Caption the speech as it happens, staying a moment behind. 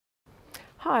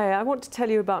Hi, I want to tell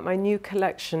you about my new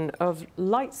collection of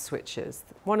light switches,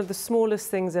 one of the smallest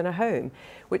things in a home,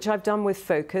 which I've done with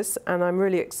Focus, and I'm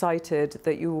really excited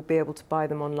that you will be able to buy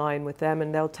them online with them,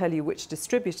 and they'll tell you which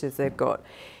distributors they've got.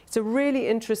 It's a really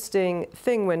interesting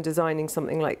thing when designing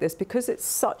something like this because it's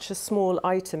such a small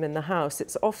item in the house.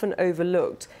 It's often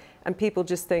overlooked and people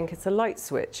just think it's a light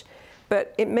switch.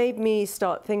 But it made me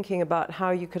start thinking about how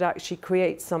you could actually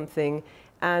create something,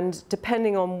 and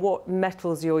depending on what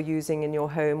metals you're using in your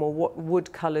home or what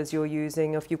wood colors you're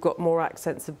using, if you've got more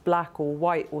accents of black or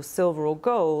white or silver or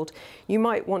gold, you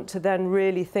might want to then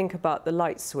really think about the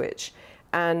light switch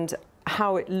and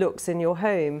how it looks in your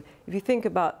home. If you think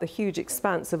about the huge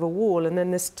expanse of a wall and then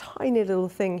this tiny little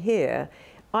thing here,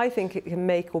 I think it can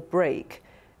make or break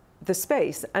the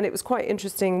space. And it was quite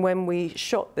interesting when we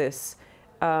shot this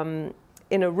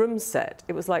in a room set.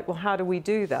 It was like, well, how do we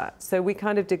do that? So we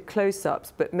kind of did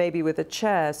close-ups, but maybe with a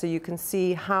chair, so you can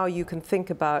see how you can think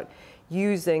about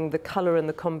using the color and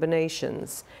the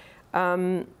combinations.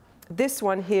 This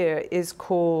one here is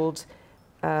called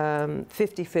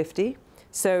 50-50.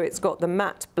 So it's got the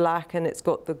matte black and it's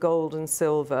got the gold and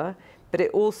silver, but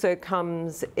it also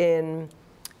comes in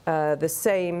the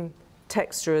same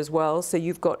texture as well. So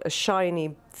you've got a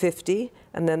shiny 50,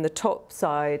 and then the top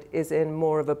side is in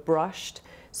more of a brushed.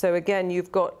 So again,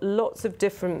 you've got lots of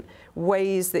different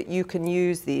ways that you can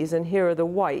use these, and here are the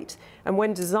white. And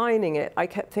when designing it, I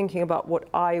kept thinking about what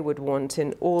I would want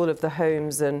in all of the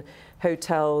homes and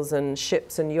hotels and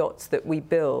ships and yachts that we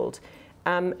build.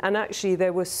 And actually,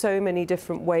 there were so many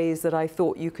different ways that I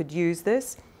thought you could use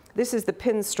this. This is the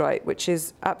Pinstripe, which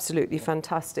is absolutely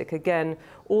fantastic. Again,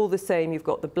 all the same, you've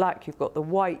got the black, you've got the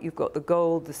white, you've got the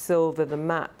gold, the silver, the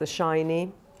matte, the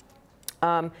shiny.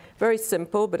 Very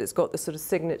simple, but it's got the sort of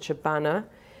signature banner.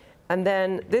 And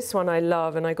then this one I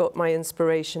love, and I got my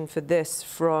inspiration for this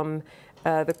from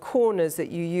the corners that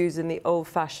you use in the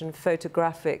old-fashioned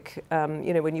photographic,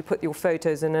 you know, when you put your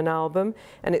photos in an album,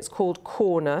 and it's called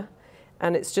Corner.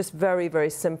 And it's just very,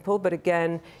 very simple. But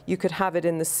again, you could have it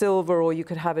in the silver or you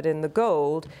could have it in the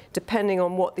gold, depending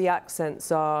on what the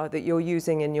accents are that you're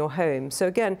using in your home. So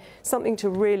again, something to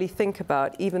really think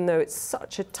about, even though it's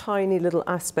such a tiny little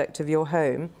aspect of your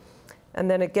home. And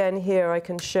then again, here I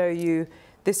can show you,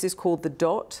 this is called the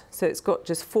dot. So it's got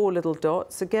just 4 little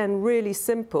dots. Again, really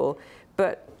simple,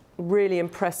 but really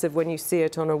impressive when you see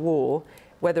it on a wall,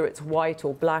 whether it's white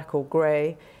or black or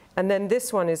gray. And then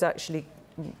this one is actually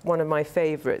one of my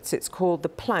favorites. It's called the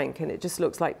plank, and it just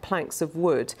looks like planks of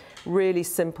wood. Really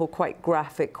simple, quite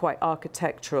graphic, quite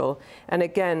architectural, and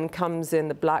again comes in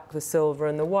the black, the silver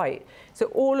and the white. So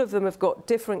all of them have got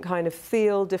different kind of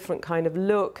feel, different kind of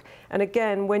look. And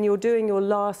again, when you're doing your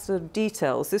last sort of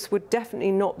details, this would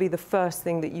definitely not be the first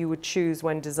thing that you would choose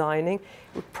when designing.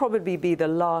 It would probably be the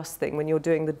last thing when you're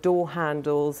doing the door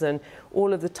handles and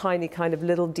all of the tiny kind of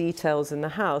little details in the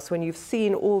house. When you've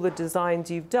seen all the designs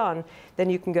you've done, then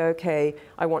you can go, okay,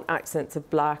 I want accents of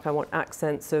black, I want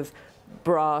accents of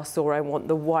brass, or I want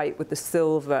the white with the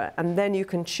silver, and then you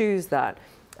can choose that.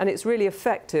 And it's really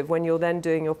effective when you're then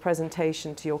doing your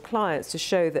presentation to your clients to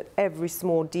show that every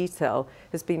small detail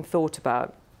has been thought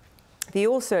about. The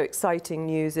also exciting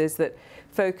news is that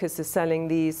Focus is selling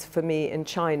these for me in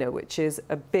China, which is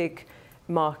a big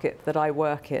market that I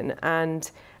work in. And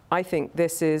I think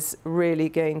this is really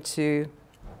going to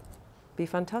be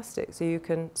fantastic. So you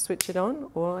can switch it on,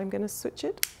 or I'm going to switch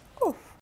it off.